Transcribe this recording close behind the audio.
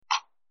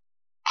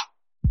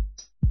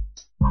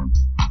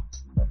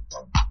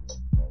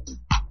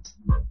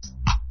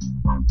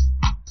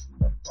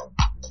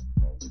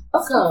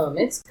Welcome.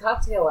 It's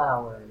cocktail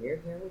hour. You're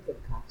here with the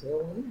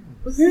cocktail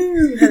winners.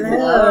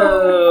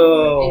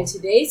 Hello. And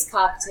today's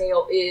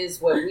cocktail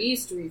is what we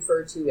used to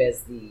refer to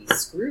as the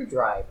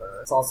screwdriver.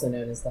 It's also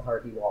known as the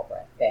Harvey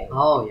Wallbanger.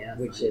 Oh, yeah.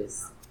 Which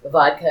is the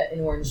vodka and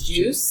orange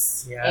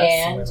juice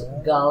and Yes.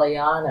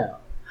 Galliano.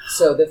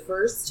 So the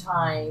first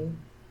time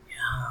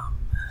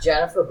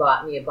Jennifer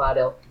bought me a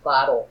bottle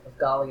of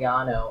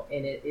Galliano,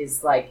 and it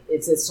is like,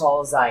 it's as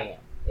tall as I am.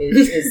 It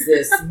is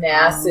this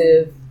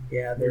massive...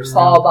 There's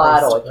tall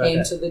bottle. It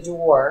came to the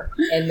door,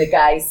 and the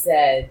guy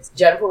said,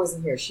 Jennifer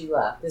wasn't here, she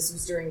left. This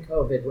was during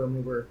COVID when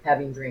we were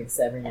having drinks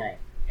every night.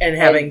 And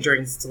having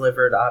drinks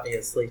delivered,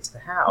 obviously, to the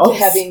house.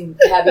 Having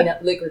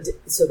liquor.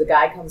 So the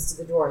guy comes to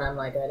the door, and I'm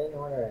like, I didn't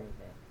order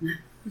anything.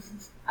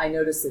 I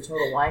noticed the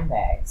total wine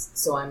bags.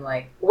 So I'm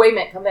like, wait a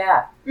minute, come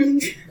back.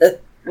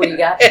 What do you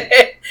got?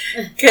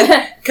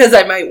 Because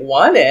I might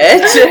want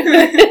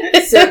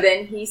it. So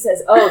then he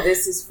says, oh,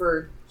 this is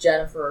for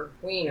Jennifer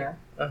Weiner.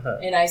 Uh-huh.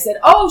 And I said,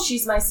 oh,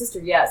 she's my sister.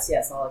 Yes,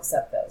 I'll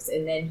accept those.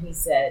 And then he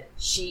said,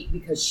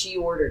 because she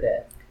ordered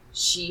it,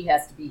 she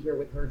has to be here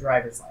with her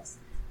driver's license.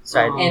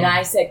 And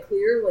I said,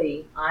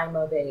 clearly, I'm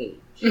of age.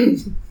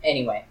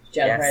 Anyway,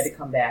 Jennifer had to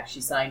come back. She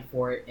signed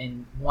for it.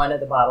 And one of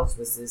the bottles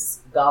was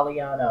this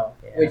Galliano,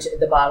 which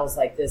the bottle's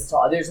like this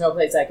tall. There's no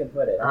place I can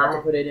put it. I have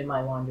to put it in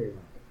my laundry room.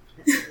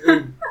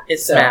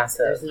 It's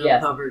massive. There's no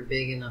cupboard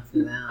big enough for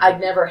that. I've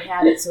never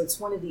had it. So it's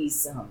one of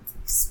these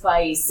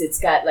spice. It's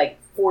got like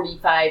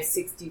 45,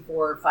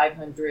 64,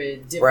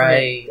 500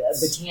 different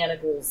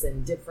botanicals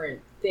and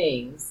different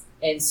things.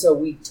 And so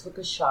we took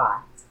a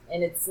shot.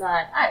 And it's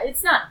not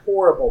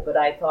horrible, but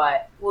I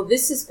thought, well,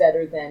 this is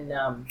better than,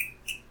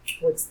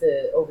 what's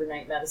the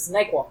overnight medicine?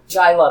 NyQuil.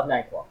 I love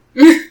NyQuil.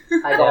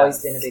 I've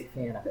always been a big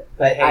fan of it.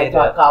 But I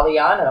thought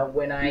Galliano,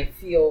 when I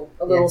feel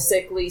a little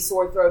sickly,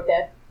 sore throat,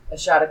 a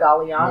shot of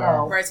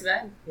Galliano. Right to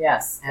bed?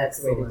 Yes, that's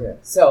the way to do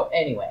it. So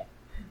anyway,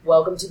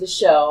 welcome to the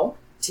show.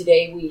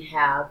 Today we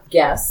have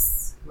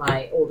guests,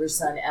 my older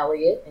son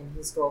Elliott and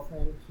his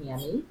girlfriend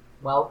Camy.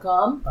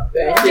 Welcome.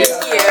 Thank you.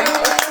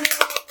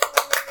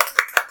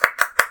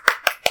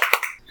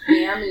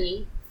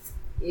 Camy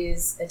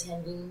is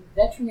attending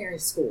veterinary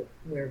school.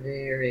 We're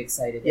very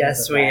excited.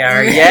 Yes, we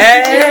are.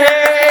 Yay!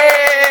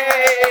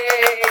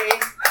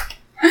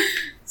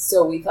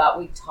 So we thought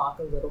we'd talk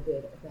a little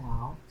bit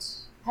about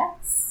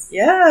pets.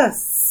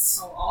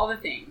 Yes. Oh, all the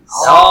things.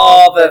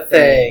 All the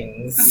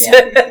things.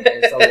 Yeah,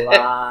 there's a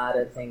lot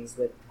of things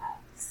with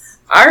pets.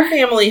 Our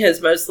family has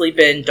mostly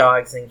been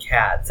dogs and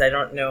cats. I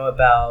don't know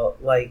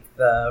about, like,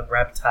 the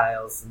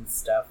reptiles and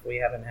stuff. We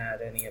haven't had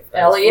any of those.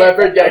 Elliott,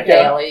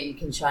 Elliott, you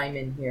can chime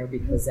in here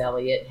because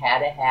Elliott had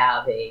to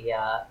have a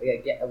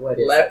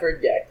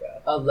leopard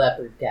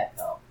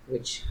gecko,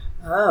 which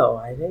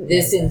I didn't.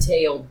 This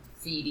entailed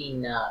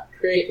feeding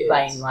crickets,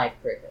 buying live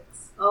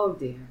crickets. Oh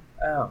dear.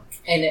 Oh,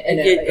 and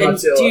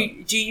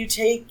do you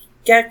take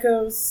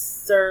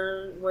geckos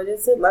or what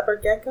is it,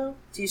 leopard gecko?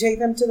 Do you take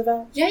them to the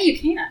vet? Yeah, you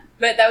can,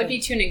 but that would be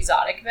to an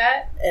exotic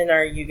vet. And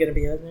are you going to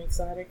be an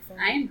exotic vet?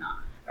 I am not.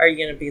 Are you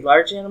going to be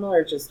large animal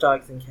or just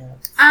dogs and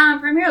cats?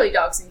 Primarily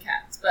dogs and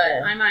cats,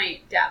 but I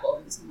might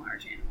dabble in some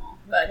large animal.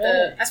 But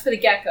as for the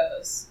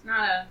geckos,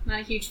 not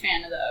a huge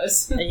fan of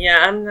those.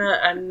 Yeah,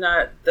 I'm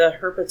not. The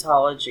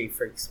herpetology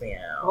freaks me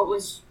out. What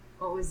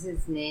was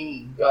his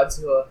name?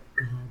 Godzilla.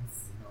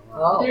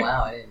 Oh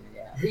wow! I didn't.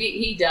 Yeah,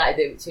 he died.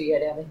 So you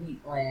had to have a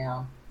heat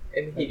lamp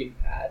and heating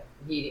pad,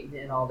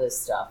 and all this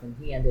stuff, and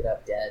he ended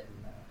up dead.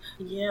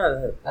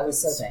 I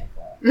was so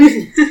thankful.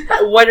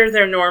 What are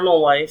their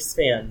normal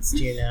lifespans?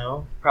 Do you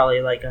know?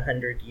 Probably like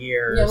 100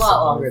 years. Yeah, a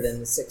lot longer than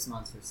the 6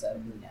 months or so.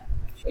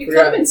 You could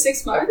have been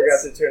 6 months. I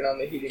forgot to turn on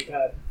the heating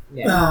pad.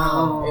 Yeah.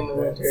 In the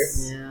winter.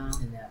 Yeah.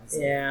 And that was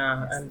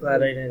I'm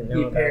glad I didn't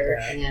know about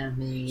that. Yeah,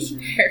 me.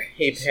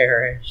 He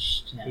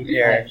perished. Yeah. He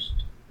perished.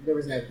 There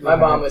was no. My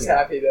mom was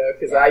happy though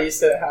because I used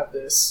to have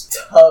this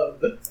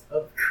tub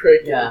of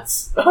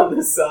crickets on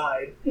the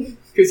side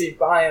because you'd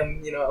buy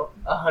them,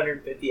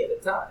 150 at a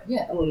time.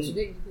 Yeah, you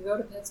can go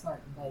to PetSmart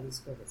and buy these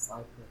crickets,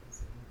 live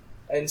crickets.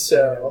 And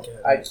so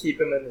I'd keep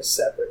them in a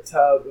separate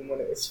tub, and when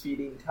it was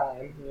feeding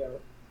time,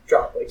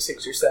 drop like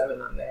 6 or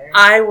 7 in there.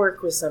 I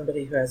work with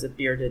somebody who has a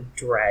bearded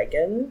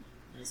dragon.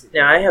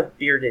 Now I have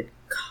bearded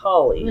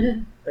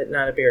collie, but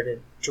not a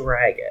bearded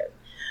dragon.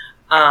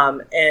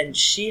 And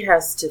she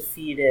has to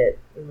feed it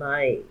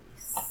mice.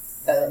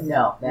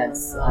 No,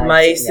 that's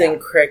mice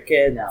and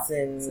crickets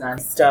and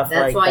stuff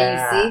that's like that.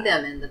 That's why you see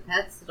them in the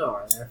pet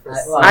store. They're for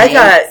I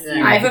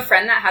have a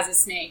friend that has a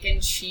snake,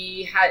 and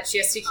she has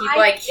to keep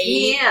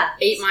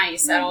eight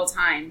mice at all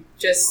time,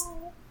 just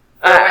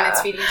when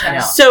it's feeding time.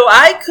 So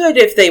I could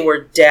if they were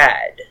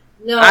dead.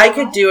 No, I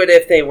could do it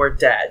if they were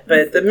dead.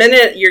 But the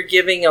minute you're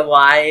giving a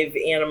live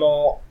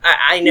animal,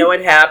 I know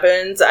it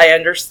happens. I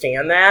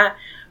understand that.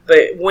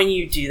 But when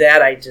you do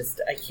that, I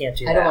can't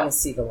do that. I don't want to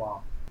see the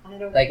lump.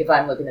 Like if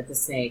I'm looking at the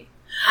snake,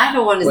 I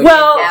don't want to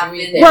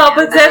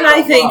but then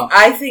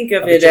I think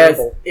of it as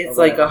it's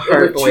like a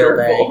hard-boiled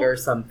egg or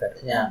something.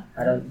 Yeah,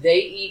 I don't. They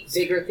eat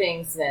bigger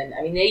things than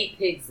they eat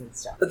pigs and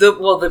stuff. The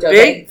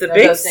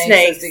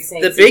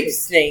big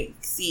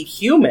snakes eat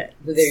human.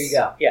 But there you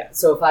go. Yeah.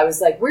 So if I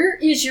was like, "Where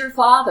is your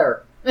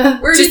father?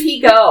 Where did he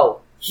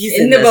go?" He's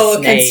in the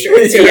boa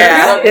constrictor.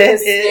 Yeah,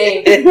 that's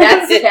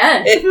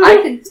Ken.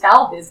 I can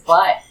tell his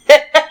butt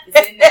is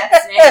in that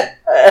snake.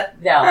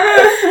 No.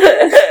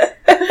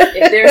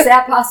 If there's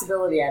that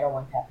possibility, I don't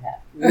want that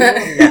pet.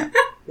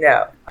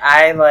 No.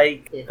 I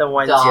like the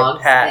ones you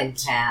pet. And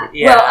cats.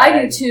 Yeah, well,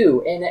 I do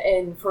too.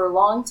 And for a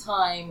long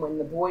time, when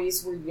the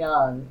boys were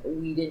young,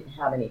 we didn't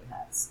have any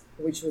pets,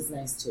 which was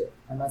nice too,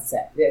 I must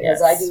say.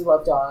 Because I do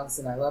love dogs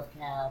and I love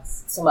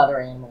cats, some other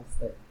animals,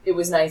 but it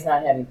was nice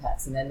not having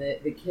pets. And then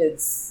the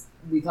kids,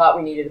 we thought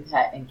we needed a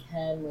pet, and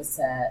Ken was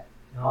set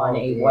on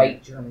a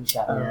white German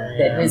Shepherd.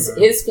 That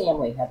his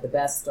family had the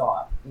best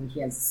dog in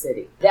Kansas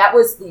City. That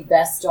was the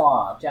best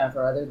dog,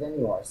 Jennifer, other than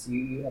yours.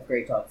 You have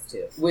great dogs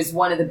too. Was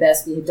one of the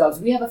best behaved dogs.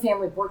 We have a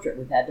family portrait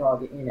with that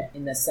dog in it,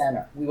 in the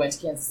center. We went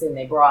to Kansas City and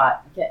they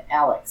brought,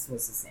 Alex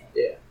was his name.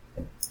 Yeah.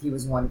 He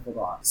was a wonderful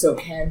dog. So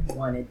Ken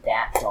wanted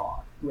that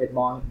dog, who had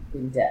long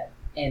been dead.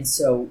 And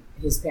so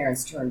his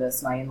parents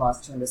my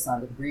in-laws turned us on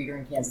to the breeder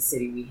in Kansas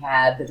City. We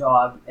had the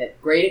dog at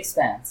great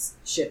expense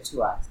shipped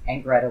to us.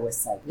 And Greta was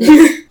psycho.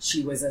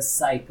 She was a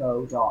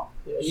psycho dog.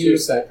 Yeah, she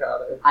was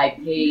psychotic. I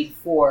paid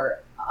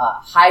for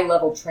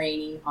high-level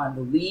training on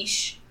the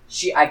leash.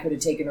 I could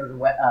have taken her to,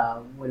 what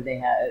do they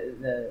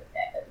have,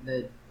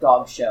 the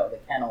dog show, the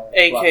kennel.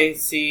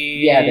 AKC,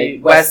 the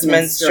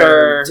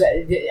Westminster.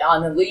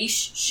 On the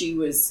leash,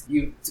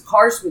 the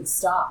cars would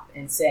stop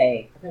and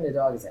say, what kind of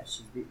dog is that?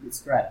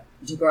 It's Greta.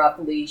 You took her off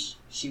the leash,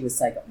 she was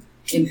psycho.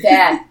 In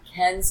fact,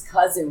 Ken's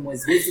cousin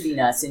was visiting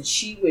us, and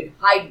she would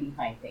hide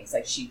behind things.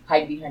 Like, she'd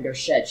hide behind our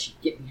shed.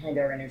 She'd get behind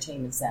our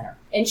entertainment center.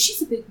 And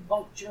she's a big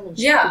white German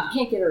shepherd. Yeah. You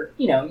can't get her,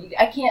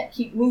 I can't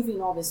keep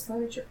moving all this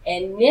furniture.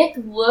 And Nick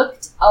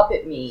looked up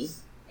at me,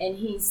 and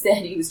he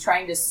said he was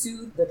trying to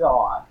soothe the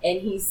dog.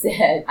 And he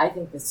said, I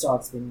think this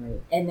dog's been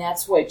raped. And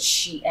that's what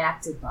she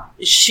acted by.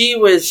 She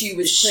was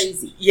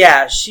crazy.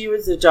 Yeah, she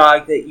was a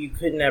dog that you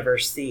could never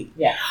see.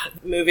 Yeah.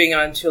 Moving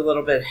on to a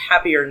little bit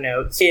happier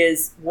notes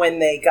is when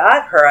they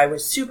got her, I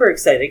was super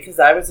excited because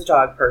I was a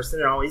dog person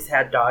and always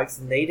had dogs,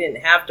 and they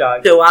didn't have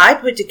dogs. So I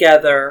put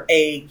together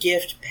a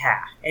gift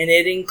pack, and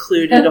it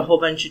included a whole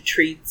bunch of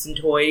treats and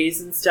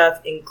toys and stuff,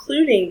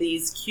 including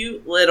these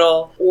cute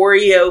little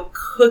Oreo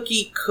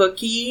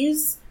cookies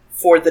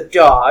for the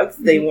dogs.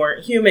 They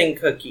weren't human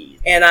cookies.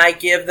 And I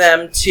give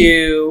them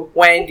to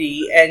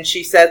Wendy, and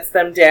she sets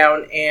them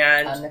down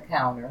on the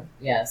counter,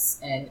 yes.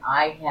 And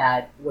I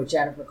had what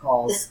Jennifer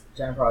always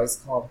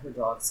called her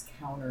dogs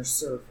counter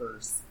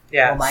surfers.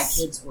 Yes. Well, my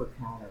kids were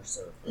counter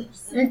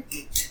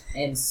surfers.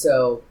 And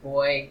so,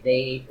 boy, they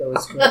ate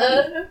those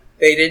cookies.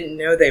 They didn't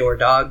know they were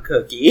dog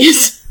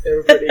cookies. They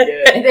were pretty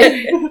good.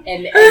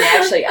 and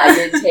actually, I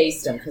did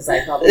taste them because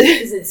I thought,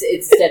 because it's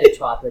instead of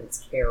chocolate, it's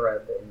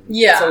carob.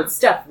 And so it's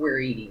stuff we're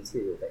eating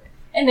too.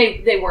 And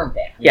they weren't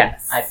bad.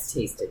 Yes. I've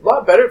tasted a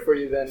lot better for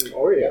you than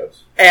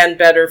Oreos. And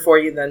better for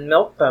you than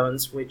milk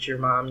bones, which your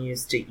mom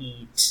used to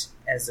eat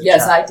as a child.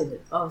 Yes, I did.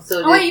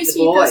 I used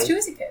to eat those too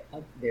as a kid.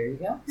 Oh, there you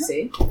go. Yeah.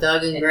 See?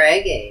 Doug and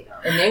Greg ate them.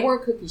 And they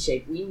weren't cookie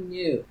shaped. We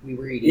knew we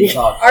were eating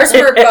dog. Ours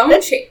were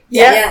bone shaped.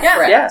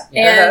 Yeah.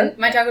 And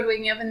my dog would wake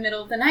me up in the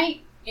middle of the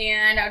night,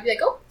 and I would be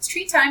like, oh, it's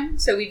treat time.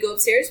 So we'd go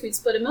upstairs, we'd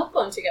split a milk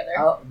bone together.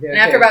 Oh, and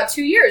after about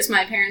 2 years,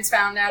 my parents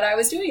found out I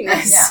was doing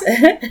this.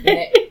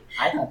 Yeah.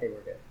 I thought they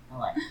were good. I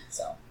like it.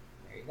 So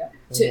there you go.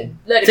 To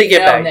let it be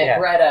known that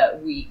Greta,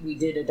 we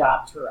did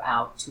adopt her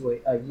out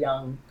to a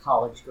young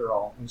college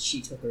girl, and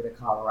she took her to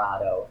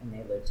Colorado, and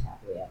they lived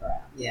happily ever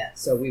after. Yeah.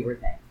 So we were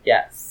thankful.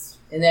 Yes.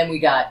 And then we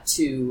got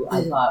to,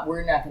 I thought,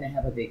 we're not going to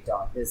have a big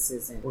dog.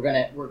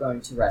 We're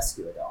going to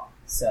rescue a dog.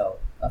 So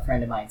a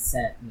friend of mine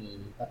sent me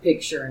a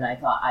picture, and I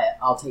thought,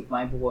 I'll take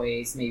my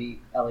boys, maybe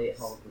Elliott,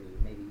 how old were you?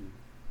 Maybe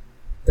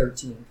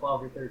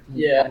 12 or 13.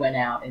 Yeah. I went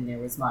out, and there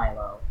was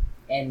Milo.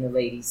 And the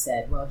lady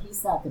said, well,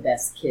 he's not the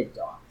best kid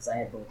dog, because I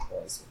had both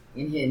boys.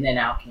 And then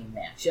out came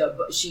Max.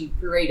 She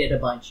paraded a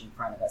bunch in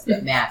front of us,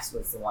 but Max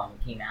was the one who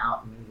came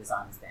out, and he was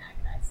on his back,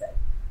 and I said,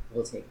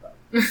 we'll take both.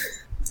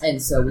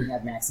 And so we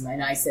had Max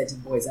and I said to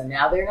the boys,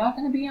 now they're not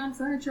going to be on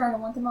furniture. I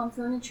don't want them on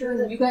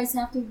furniture. You guys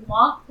have to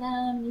walk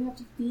them. You have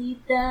to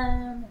feed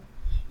them.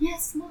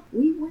 Yes, Mom,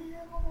 we will.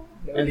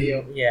 No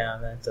deal. Yeah,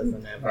 that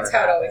doesn't ever That's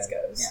how it always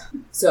goes. Yeah.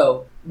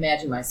 So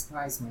imagine my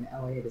surprise when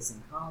Elliott is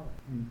in college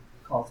and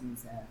calls me and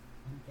said,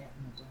 I'm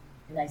getting a dog.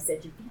 And I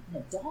said, you're getting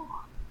a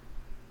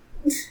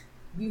dog?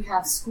 You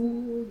have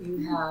school,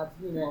 you have,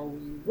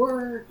 you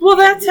work. Well,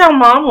 that's how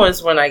Mom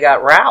was when I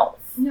got Ralph.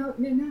 No.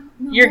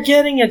 You're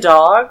getting a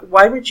dog?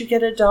 Why would you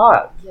get a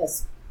dog?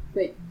 Yes,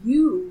 but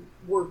you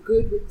were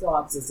good with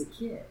dogs as a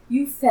kid.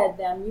 You fed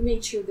them. You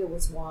made sure there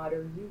was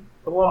water.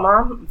 Well,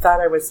 Mom thought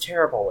I was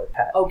terrible with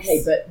pets.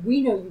 Okay, but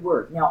we know you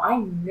were. Now, I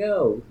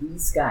know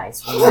these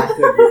guys were not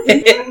good with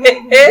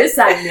it. This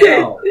I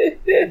know.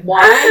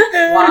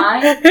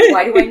 Why?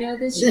 Why do I know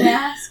this, you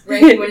ask? Ray,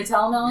 you want to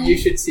tell them, Ellie? You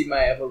should see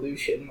my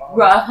evolution, Mom.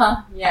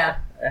 Uh-huh, yeah.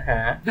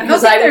 Uh-huh. I don't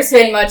think there's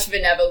been much of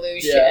an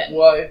evolution. Yeah,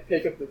 well, I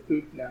pick up the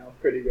poop now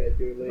pretty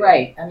regularly.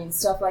 Right. I mean,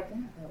 stuff like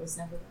that was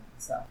never done.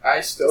 So I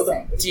still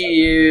don't. Do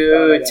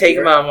you take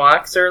him on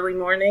walks early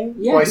morning?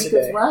 Yeah, Twice he a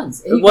goes day.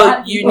 runs.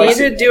 Well, you need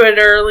to do it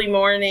early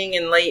morning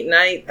and late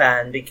night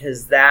then,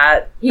 because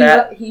that he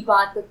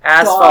bought the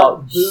asphalt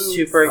dog boots.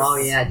 super. Oh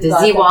yeah. Does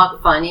he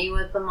walk funny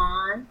with them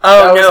on?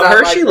 Oh That was no, not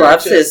Hershey my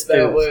loves purchase, his that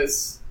boots.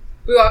 was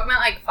We walk them at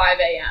like 5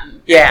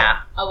 a.m.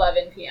 Yeah.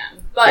 11 p.m.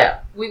 But Yeah.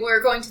 we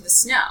were going to the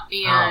snow,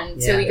 and Oh,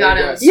 so yeah. we got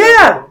him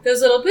Yeah. those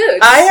little boots.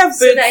 I have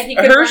so boots. that he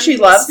could Hershey run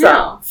in loves the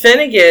snow.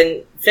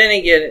 them.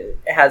 Finnegan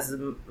has a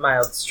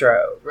mild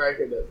stroke.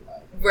 Riker doesn't like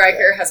it.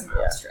 Riker has mild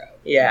Yeah. stroke.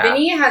 Yeah.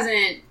 Vinny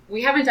hasn't.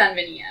 We haven't done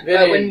Vinny yet. Vinny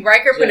but when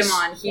Riker put him just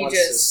on, he wants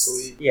to just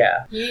sleep.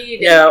 Yeah. he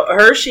didn't. No,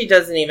 Hershey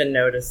doesn't even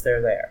notice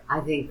they're there. I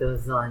think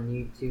those on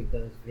YouTube,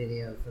 those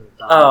videos of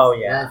dogs. Oh,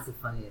 yeah. That's the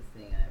funniest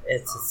thing I ever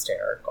It's saw.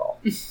 hysterical.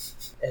 It's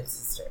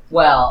hysterical.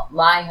 Well,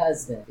 my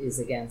husband is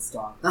against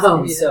dogs. Oh,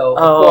 And yeah. so,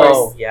 of Oh,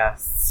 course,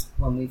 yes.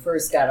 when we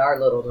first got our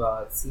little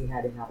dogs, he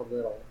had to have a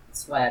little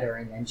sweater,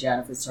 and then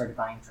Jennifer started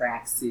buying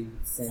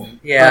tracksuits and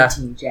Yeah.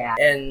 hunting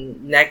jackets.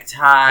 And neckties.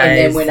 And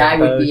then when I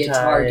would be bow at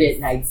ties. Target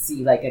and I'd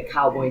see like a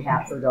cowboy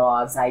hat for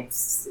dogs, I'd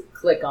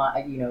click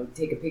on,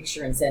 take a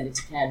picture and send it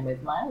to Ken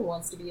with Milo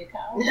wants to be a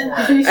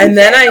cowboy. And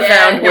then I Yeah.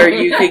 found where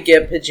you could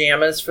get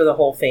pajamas for the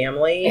whole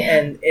family,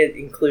 and it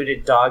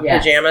included dog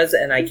Yes. pajamas,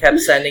 and I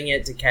kept sending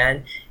it to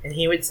Ken, and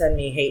he would send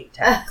me hate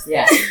texts.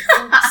 Yeah.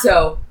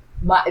 So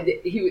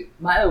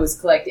Milo was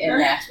collecting, and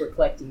Max were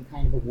collecting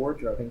kind of a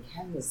wardrobe, and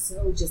Ken was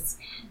so just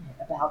adamant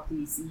about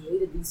these. He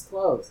hated these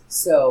clothes.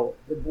 So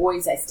the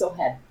boys, I still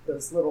had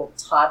those little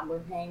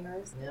toddler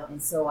hangers, Yeah.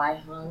 and so I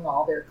hung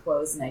all their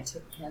clothes, and I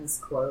took Ken's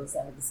clothes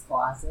out of his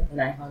closet,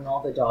 and I hung all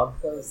the dog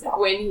clothes.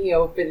 When he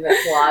opened the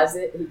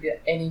closet,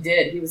 he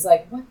did. He was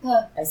like, "What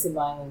the?" I said,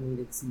 "Milo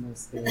needed some more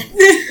space."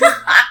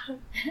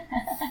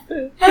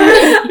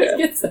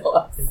 It's so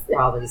upset. There's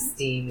probably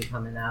steam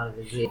coming out of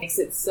his ear. Makes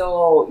it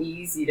so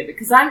easy to,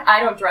 because I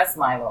don't dress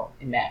Milo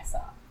in Max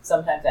up.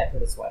 Sometimes I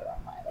put a sweater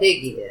on Milo.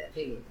 Piggy did.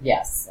 Piggy did.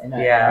 Yes, and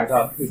Yeah. our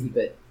dog Piggy,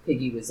 but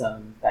Piggy was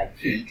owned by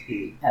Pete,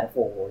 who had a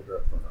full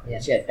wardrobe for her. Yeah.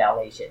 She had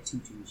ballet, she had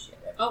tutus, she had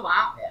everything. Oh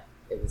wow.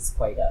 It was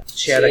quite a.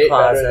 She had She a ate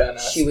better than closet.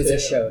 us, She was a too.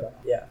 show dog.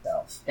 Yeah.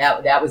 So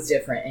that was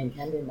different, and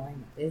Ken didn't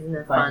mind it. Isn't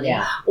it Fun, funny?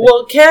 yeah.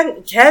 Well,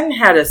 Ken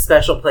had a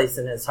special place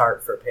in his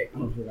heart for Piggy.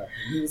 Oh, he loved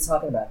her. He was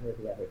talking about her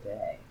the other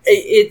day.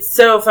 It's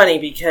so funny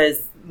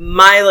because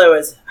Milo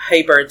is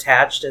hyper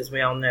attached, as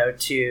we all know,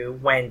 to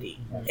Wendy.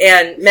 Mhm.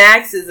 And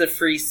Max is a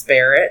free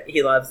spirit.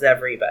 He loves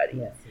everybody.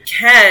 Yes.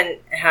 Ken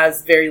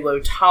has very low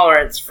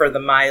tolerance for the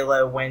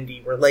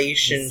Milo-Wendy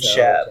relationship. So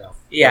jealous.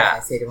 Yeah. I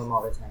say to him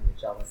all the time, "You're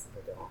jealous of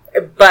her dog."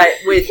 But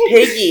with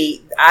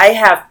Piggy, I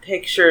have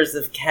pictures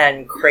of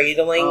Ken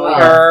cradling Oh,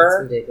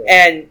 her. that's ridiculous.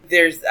 And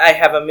I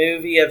have a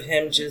movie of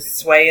him just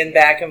swaying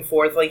back and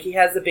forth like he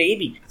has a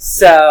baby.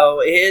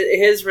 So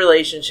his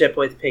relationship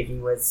with Piggy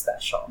was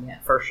special, Yeah.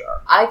 for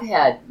sure. I've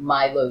had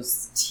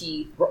Milo's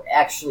teeth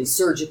actually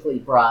surgically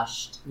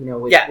brushed,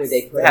 where Yes,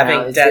 they put having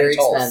them out. It's very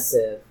dentals.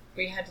 expensive.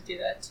 We had to do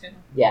that too.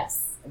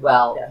 Yes.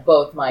 Well, Yeah.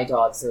 both my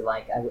dogs are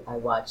like, I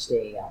watched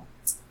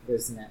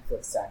there's a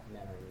Netflix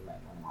documentary you might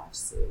want to watch,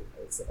 Sue.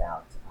 It's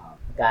about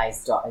a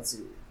guy's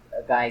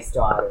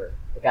daughter.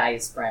 The guy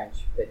is French,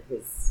 but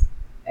his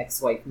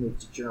ex-wife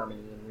moved to Germany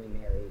and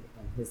remarried,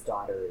 and his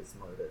daughter is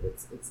murdered.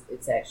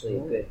 It's actually a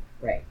good,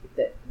 right.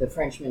 The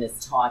Frenchman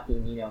is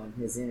talking, in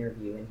his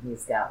interview, and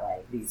he's got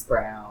like these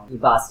brown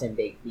Boston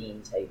baked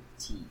bean type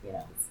teeth,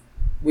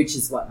 which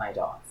is what my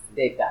dogs,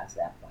 they've gotten to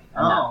that point.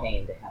 I'm not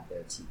paying to have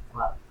their teeth.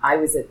 I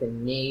was at the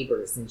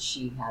neighbor's, and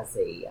she has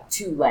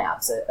two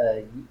labs,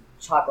 a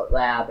chocolate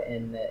lab,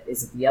 and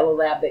is it the yellow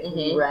lab that can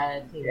be Mhm.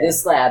 red? Yeah.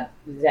 This lab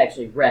is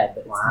actually red,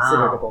 but it's Wow.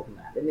 considered a golden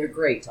lab. And they're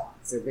great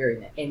dogs. They're very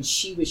nice. And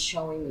she was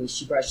showing me,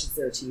 she brushes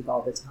their teeth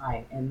all the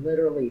time, and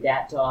literally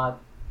that dog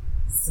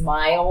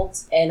smiled,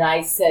 and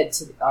I said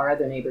to our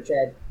other neighbor,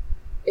 Jed,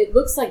 "It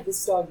looks like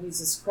this dog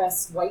uses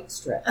Crest white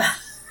strip."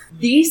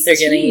 These They're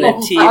getting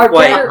the teeth are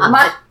white. better.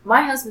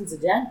 My husband's a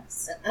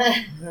dentist.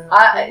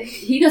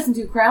 He doesn't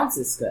do crowns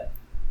this good.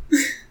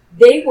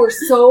 They were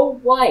so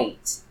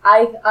white.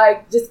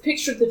 I just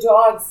pictured the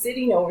dog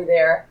sitting over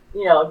there,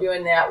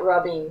 doing that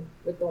rubbing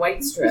with the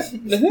white strip.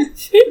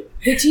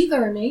 The teeth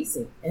are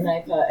amazing. And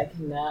I thought, I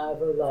can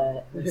never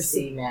let her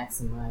see Max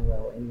and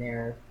Milo in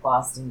their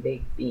Boston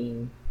baked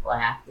bean,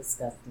 black,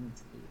 disgusting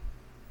teeth.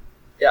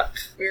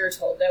 We were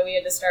told that we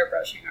had to start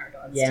brushing our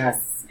dogs' Yes.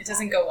 teeth. It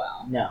doesn't go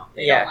well. No.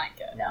 They Yeah. don't like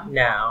it. No.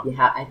 No.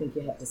 I think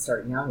you have to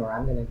start young, or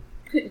I'm going to...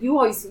 You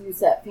always use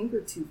that finger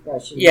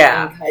toothbrush. And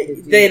Yeah. kind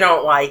of They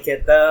don't like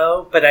it,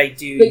 though, but I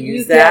do But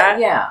use you that.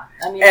 can, yeah.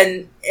 I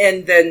mean...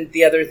 And then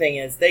the other thing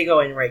is they go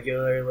in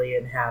regularly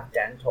and have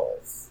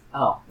dentals.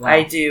 Oh, wow.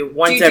 I do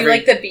once Do you do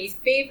like the beef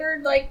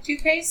flavored like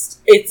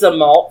toothpaste? It's a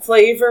malt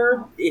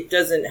flavor. It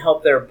doesn't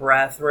help their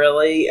breath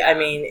really. Yeah. I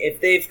mean, if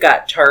they've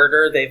got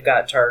tartar, they've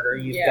got tartar.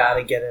 You've got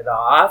to get it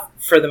off.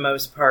 For the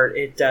most part,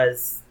 it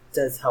does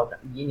help.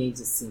 You need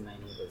to see my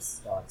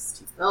neighbor's dog's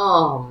teeth.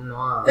 Oh, no.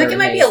 I think it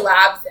might be a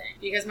lab thing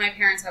because my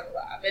parents have a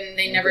lab and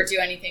they never do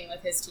anything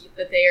with his teeth.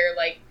 But they are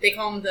like they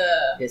call him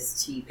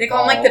his teeth. They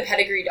call him like the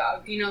pedigree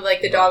dog. You know, like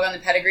the dog on the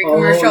pedigree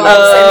commercials.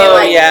 Oh,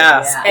 and they,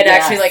 yeah. It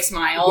actually like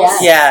smiles.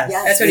 Yes.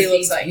 That's what he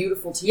looks like.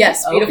 Beautiful teeth.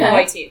 Yes, beautiful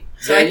white teeth.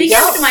 So I think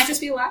it might just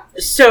be a lab.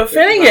 So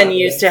Finnegan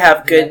used to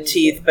have good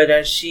teeth, but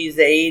as she's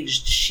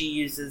aged, she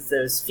uses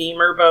those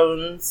femur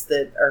bones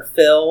that are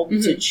filled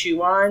to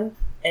chew on,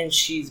 and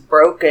she's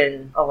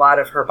broken a lot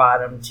of her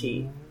bottom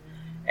teeth.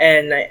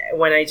 And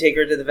when I take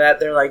her to the vet,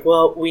 they're like,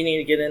 well, we need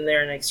to get in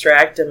there and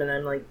extract them. And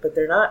I'm like, but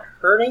they're not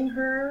hurting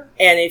her.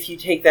 And if you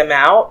take them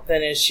out,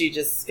 then is she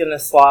just going to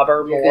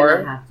slobber more? You're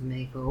going to have to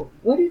make a...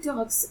 What do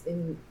dogs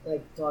in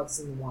the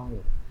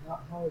wild?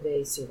 How are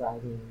they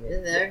surviving?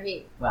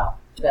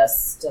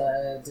 Best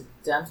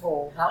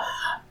dental health.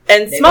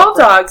 And small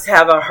dogs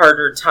have a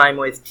harder time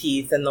with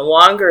teeth. And the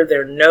longer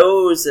their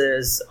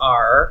noses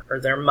are, or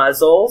their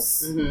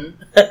muzzles...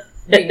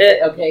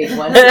 Okay,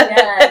 once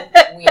again,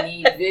 we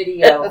need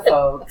video,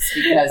 folks,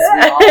 because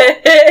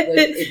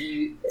if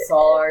you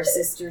saw our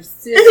sister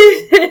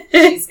Sue,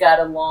 she's got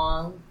a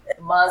long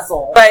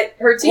muzzle. But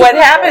her teeth what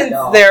happens,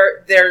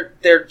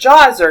 their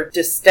jaws are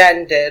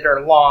distended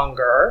or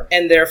longer,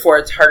 and therefore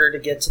it's harder to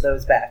get to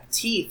those back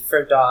teeth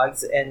for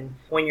dogs. And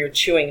when you're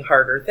chewing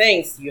harder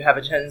things, you have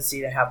a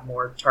tendency to have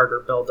more tartar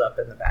buildup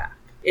in the back.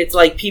 It's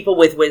like people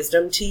with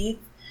wisdom teeth.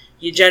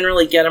 You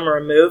generally get them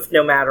removed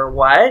no matter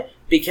what,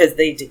 because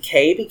they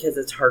decay because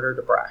it's harder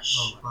to brush.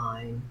 Oh,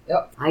 fine.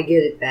 Yep. I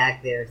get it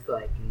back there so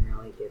I can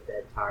really get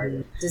that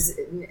tartar.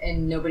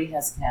 And nobody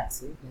has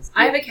cats?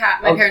 I have a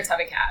cat. My parents have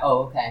a cat.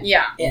 Oh, okay.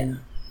 Yeah. And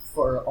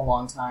for a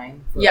long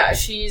time? Yeah,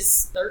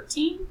 she's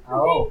 13.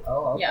 Oh,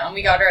 okay. Yeah, and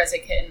we got her as a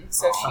kitten,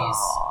 so she's...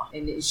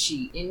 And is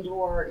she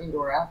indoor,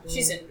 outdoor?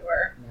 She's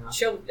indoor. Yeah.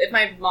 She'll, if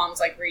my mom's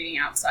like reading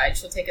outside,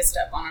 she'll take a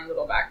step on our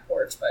little back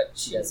porch, but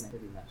she doesn't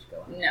pretty much go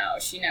out. No,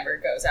 she never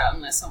goes out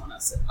unless someone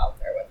else is out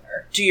there with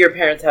her. Do your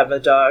parents have a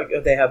dog?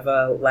 They have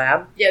a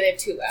lab? Yeah, they have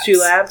 2 labs. 2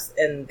 labs,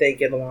 and they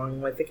get along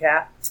with the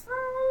cat?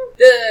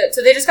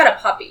 So they just got a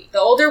puppy. The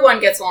older one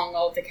gets along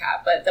well with the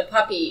cat, but the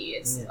puppy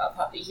is a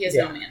puppy. He has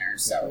no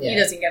manners, so he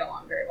doesn't get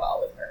along very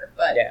well with her.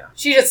 But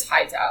she just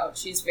hides out.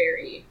 She's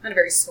not a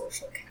very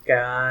social cat.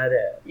 Got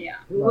it. Yeah.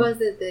 Who was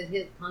it that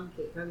hit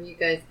Punky? Remember you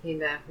guys came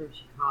back from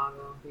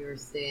Chicago? You were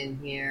staying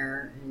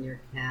here, and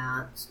your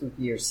cat...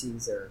 Spooky or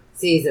Caesar?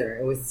 Caesar.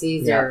 It was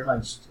Caesar. Yeah,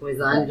 punched.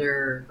 Was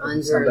under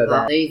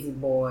the lazy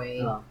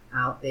boy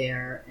out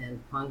there,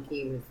 and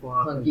Punky was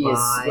walking by.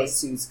 Punky is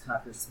Sue's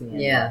Cocker Spaniel.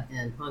 Yeah,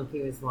 and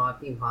Punky was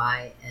walking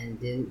by and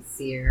didn't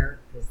see her.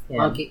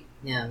 Punky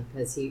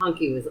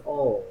was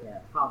old,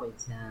 probably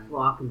 10,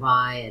 walking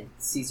by, and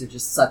Caesar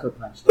just sucker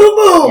punched him.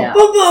 Boom! Yeah.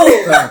 Boom!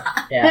 Boom!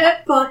 Yeah.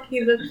 That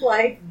Punky looked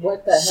like...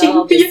 What the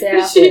hell just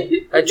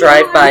happened? A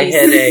drive-by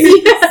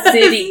hitting.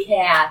 City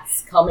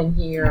cats coming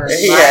here.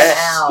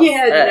 Yes. She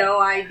had no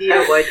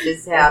idea what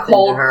just happened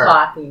cold to her.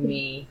 Cocking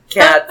me.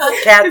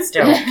 Cats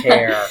don't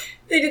care.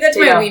 They did that to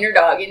my wiener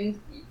dog, and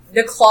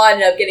the claw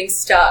ended up getting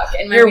stuck.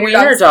 And my Your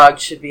wiener dog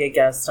should be a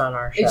guest on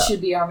our show. It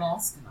should be our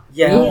mascot.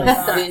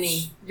 Yeah.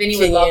 Vinny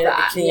would love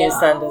that. Can you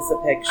send us a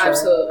picture?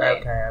 Absolutely.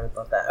 Okay, I would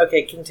love that.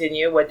 Okay,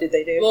 continue. What did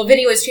they do? Well,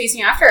 Vinny was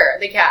chasing after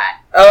the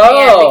cat. Oh.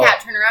 And the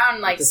cat turned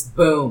around and just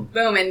boom,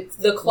 and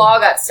the claw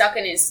got stuck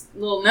in his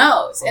little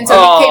nose. And so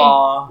he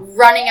came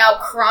running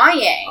out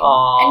crying.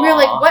 Aww. And we were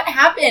like, what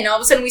happened? All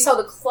of a sudden we saw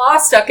the claw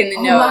stuck in the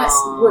nose.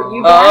 Well,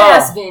 you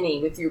asked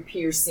Vinny with your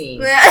piercing.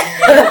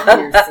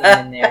 Piercing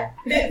in there.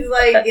 It's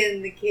like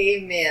in the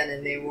caveman,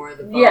 and they wore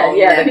the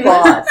the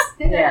claws.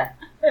 Yeah.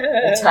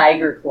 The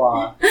tiger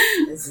claw.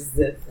 This is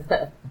the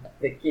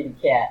kitty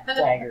cat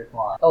tiger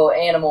claw. Oh,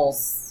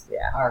 animals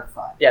are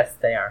fun. Yes,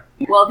 they are.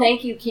 Well,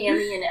 thank you,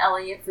 Camy and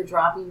Elliott, for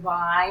dropping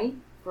by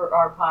for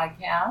our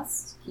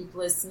podcast. Keep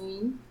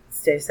listening.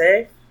 Stay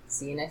safe.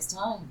 See you next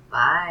time.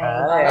 Bye.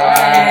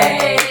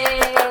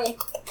 Bye.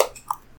 Bye.